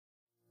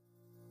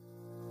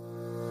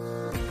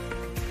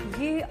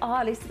You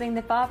are listening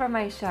to the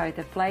Barbra Show,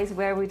 the place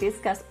where we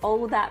discuss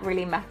all that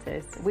really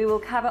matters. We will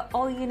cover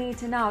all you need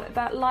to know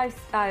about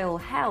lifestyle,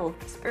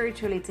 health,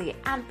 spirituality,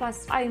 and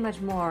plus so much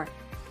more.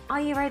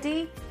 Are you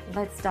ready?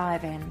 Let's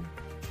dive in.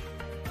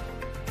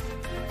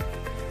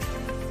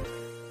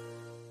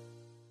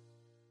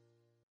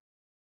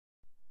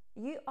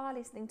 You are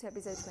listening to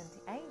episode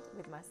 28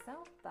 with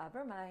myself,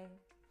 Barbra.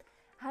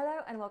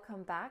 Hello and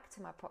welcome back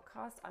to my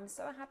podcast. I'm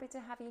so happy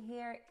to have you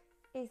here.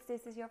 If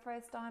this is your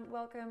first time,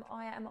 welcome.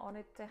 I am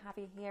honored to have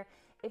you here.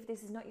 If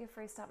this is not your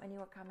first time and you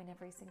are coming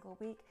every single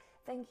week,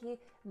 thank you.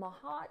 My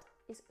heart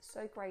is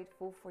so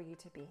grateful for you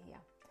to be here.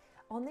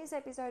 On this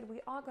episode, we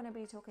are going to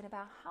be talking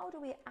about how do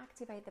we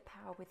activate the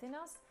power within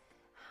us?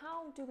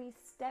 How do we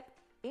step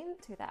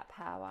into that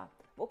power?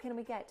 What can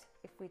we get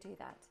if we do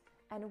that?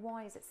 And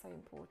why is it so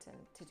important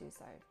to do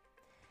so?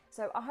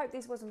 So I hope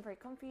this wasn't very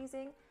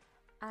confusing,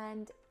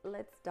 and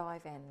let's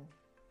dive in.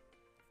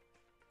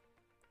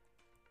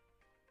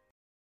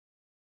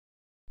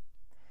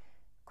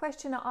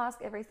 Question I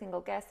ask every single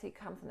guest who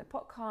comes on the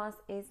podcast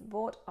is,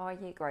 what are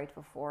you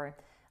grateful for?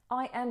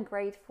 I am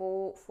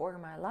grateful for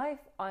my life.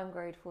 I'm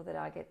grateful that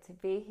I get to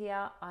be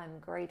here. I'm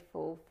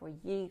grateful for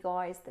you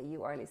guys that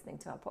you are listening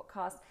to my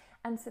podcast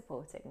and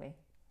supporting me.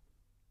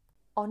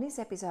 On this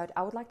episode,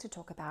 I would like to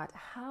talk about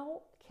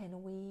how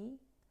can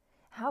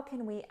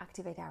we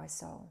activate our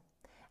soul?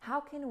 How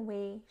can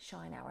we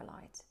shine our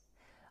light?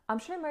 I'm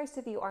sure most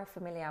of you are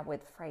familiar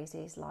with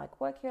phrases like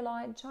work your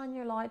light,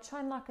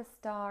 shine like a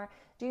star,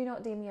 do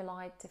not dim your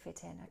light to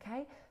fit in,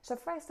 okay? So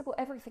first of all,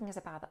 everything is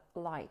about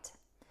light.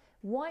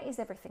 Why is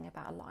everything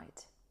about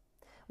light?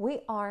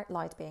 We are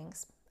light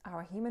beings.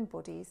 Our human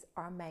bodies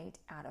are made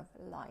out of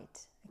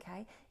light,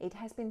 okay? It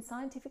has been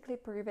scientifically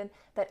proven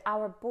that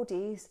our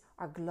bodies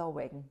are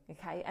glowing,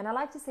 okay? And I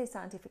like to say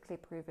scientifically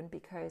proven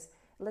because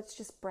let's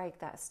just break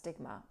that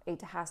stigma.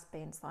 It has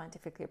been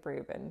scientifically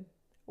proven.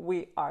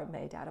 We are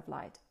made out of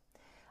light.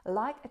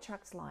 Like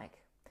attracts like.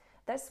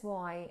 That's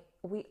why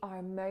we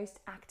are most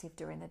active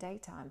during the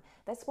daytime.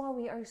 That's why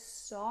we are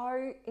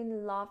so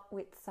in love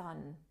with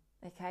sun,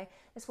 okay?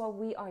 That's why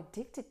we are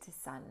addicted to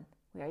sun.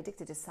 We are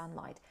addicted to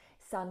sunlight.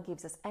 Sun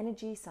gives us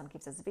energy, sun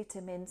gives us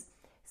vitamins,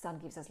 sun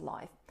gives us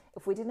life.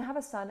 If we didn't have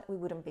a sun, we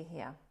wouldn't be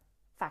here.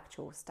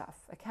 Factual stuff,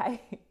 okay?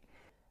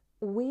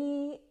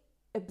 We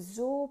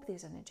absorb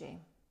this energy.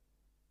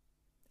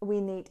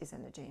 We need this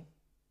energy.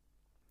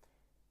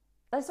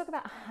 Let's talk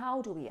about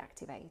how do we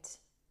activate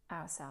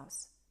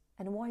ourselves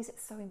and why is it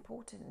so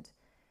important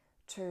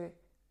to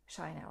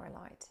shine our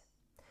light.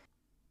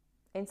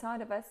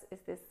 Inside of us is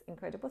this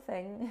incredible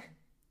thing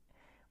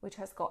which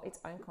has got its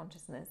own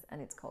consciousness,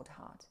 and it's called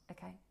heart,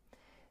 okay?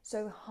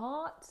 So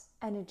heart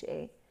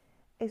energy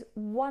is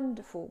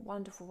wonderful,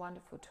 wonderful,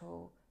 wonderful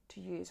tool to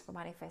use for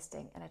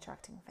manifesting and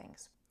attracting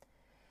things.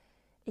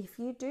 If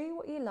you do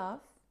what you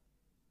love,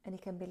 and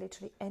it can be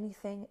literally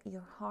anything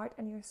your heart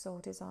and your soul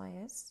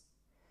desires,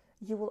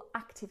 you will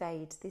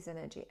activate this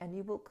energy and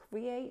you will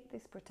create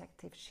this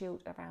protective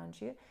shield around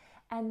you.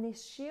 And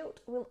this shield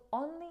will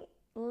only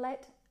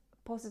let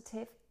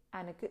positive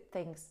and good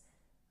things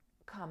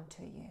come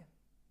to you.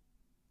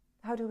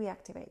 How do we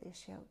activate this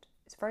shield?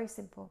 It's very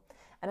simple.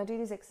 And I do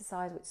this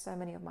exercise with so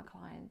many of my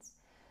clients.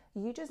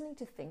 You just need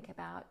to think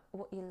about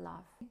what you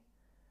love.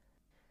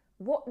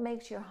 What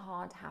makes your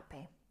heart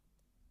happy?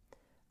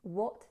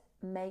 What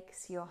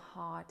makes your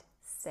heart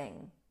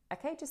sing?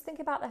 Okay, just think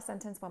about that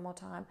sentence one more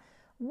time.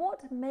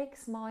 What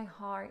makes my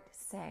heart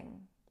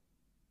sing?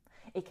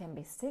 It can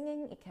be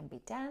singing, it can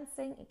be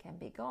dancing, it can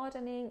be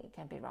gardening, it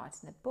can be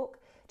writing a book.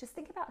 Just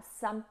think about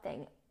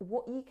something,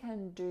 what you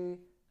can do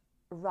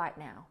right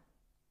now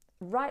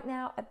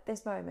at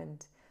this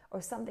moment,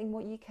 or something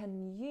what you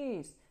can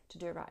use to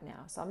do right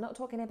now. So I'm not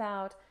talking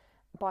about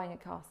buying a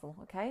castle,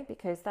 okay?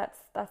 Because that's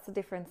a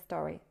different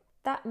story.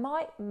 That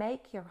might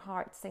make your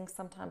heart sing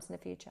sometimes in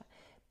the future,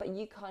 but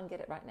you can't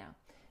get it right now.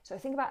 So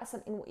think about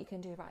something what you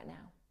can do right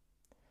now.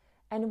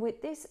 And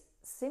with this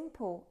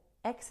simple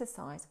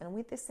exercise and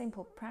with this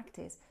simple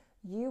practice,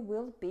 you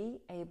will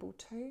be able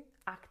to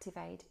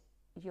activate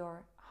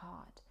your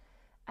heart.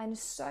 And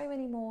so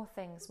many more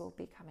things will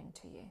be coming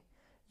to you.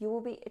 You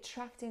will be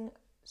attracting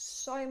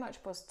so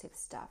much positive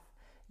stuff.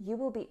 You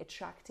will be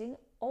attracting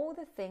all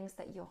the things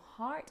that your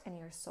heart and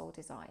your soul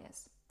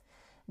desires.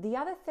 The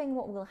other thing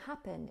what will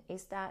happen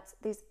is that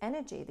this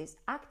energy, this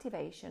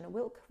activation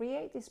will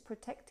create this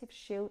protective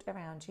shield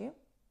around you.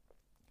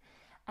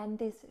 And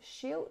this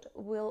shield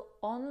will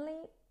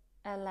only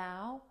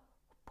allow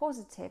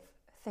positive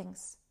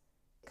things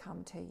to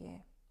come to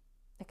you.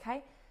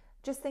 Okay?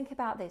 Just think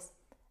about this.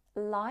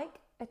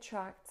 Like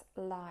attracts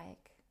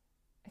like.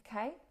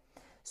 Okay?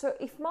 So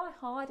if my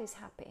heart is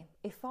happy,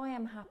 if I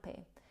am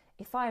happy,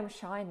 if I am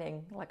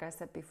shining, like I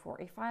said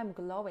before, if I am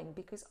glowing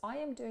because I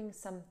am doing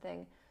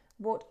something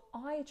what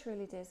I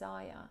truly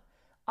desire,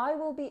 I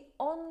will be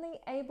only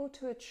able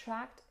to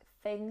attract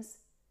things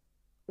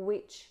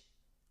which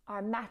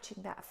are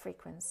matching that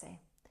frequency,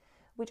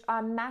 which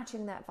are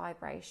matching that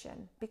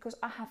vibration, because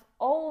I have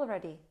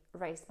already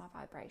raised my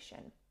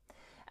vibration.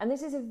 And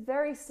this is a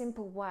very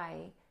simple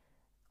way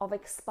of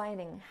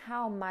explaining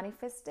how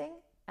manifesting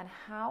and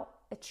how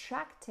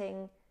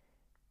attracting,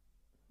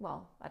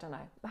 well, I don't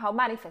know, how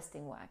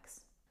manifesting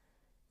works.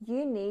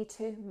 You need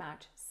to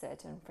match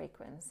certain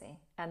frequency,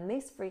 and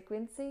this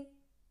frequency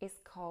is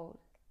called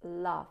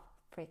love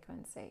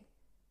frequency.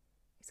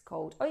 It's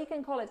called, or you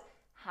can call it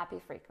happy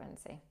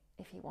frequency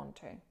if you want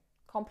to.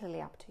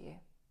 Completely up to you.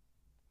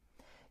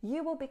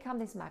 You will become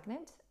this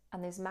magnet,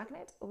 and this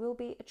magnet will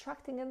be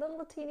attracting a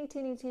little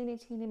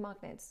teeny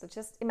magnet. So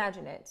just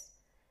imagine it.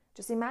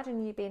 Just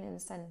imagine you being in the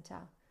center.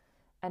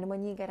 And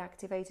when you get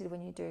activated,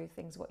 when you do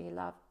things what you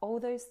love, all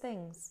those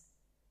things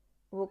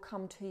will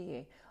come to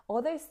you.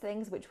 All those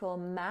things which will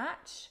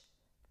match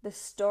the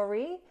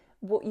story,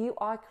 what you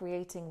are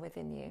creating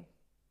within you.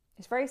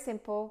 It's very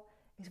simple.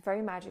 It's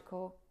very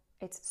magical.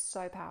 It's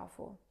so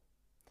powerful.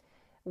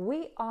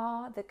 We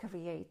are the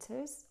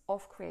creators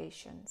of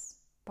creations,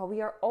 but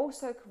we are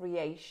also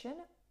creation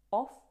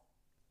of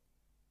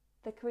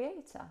the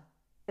creator.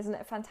 Isn't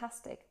it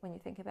fantastic when you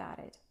think about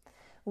it?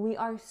 We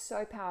are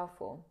so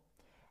powerful,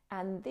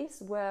 and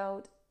this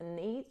world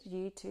needs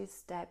you to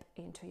step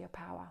into your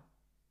power.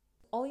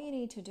 All you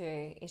need to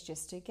do is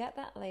just to get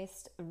that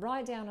list,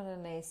 write down on a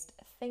list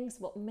things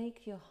what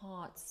make your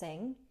heart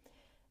sing.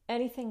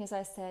 Anything, as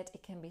I said,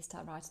 it can be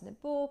start writing a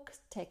book,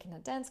 taking a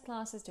dance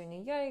classes, doing a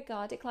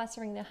yoga,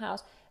 decluttering the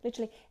house,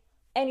 literally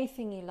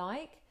anything you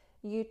like.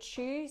 You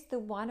choose the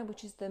one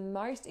which is the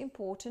most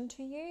important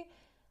to you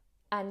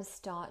and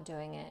start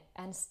doing it,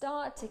 and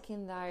start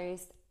ticking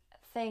those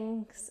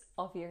things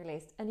off your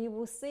list, and you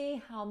will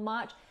see how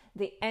much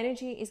the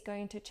energy is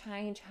going to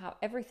change, how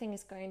everything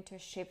is going to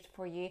shift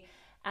for you.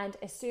 And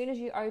as soon as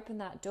you open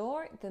that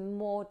door, the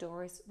more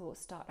doors will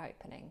start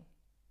opening.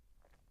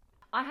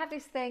 I have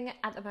this thing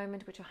at the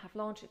moment which I have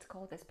launched. It's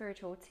called the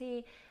Spiritual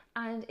Tea,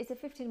 and it's a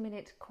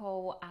 15-minute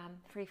call,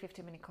 free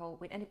 15-minute call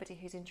with anybody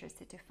who's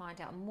interested to find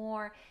out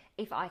more,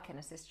 if I can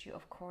assist you,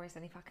 of course,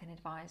 and if I can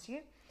advise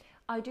you.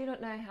 I do not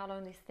know how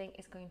long this thing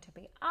is going to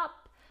be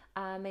up,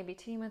 maybe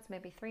 2 months,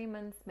 maybe 3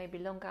 months, maybe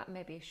longer,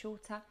 maybe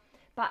shorter,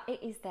 but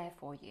it is there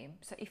for you.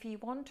 So if you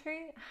want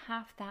to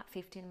have that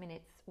 15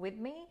 minutes with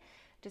me,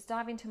 just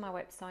dive into my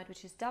website,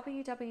 which is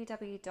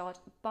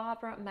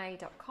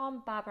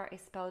www.barbramay.com. Barbra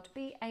is spelled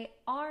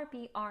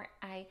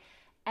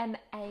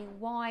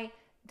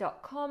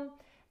BARBRAMAY.com,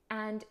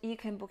 and you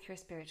can book your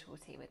spiritual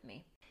tea with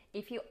me.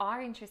 If you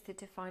are interested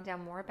to find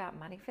out more about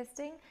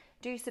manifesting,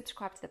 do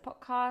subscribe to the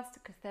podcast,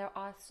 because there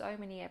are so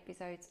many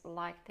episodes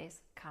like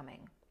this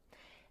coming.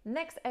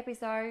 Next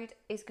episode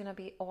is going to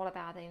be all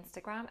about the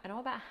Instagram and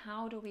all about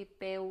how do we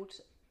build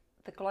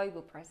the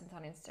global presence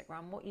on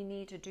Instagram, what you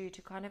need to do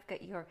to kind of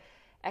get your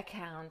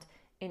account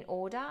in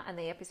order, and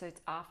the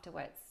episodes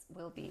afterwards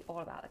will be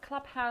all about the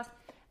Clubhouse,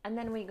 and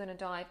then we're going to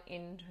dive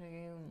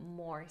into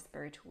more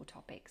spiritual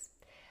topics.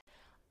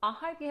 I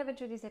hope you have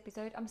enjoyed this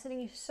episode. I'm sending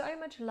you so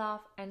much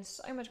love and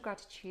so much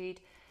gratitude,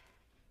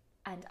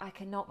 and I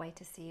cannot wait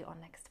to see you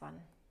on next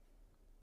one.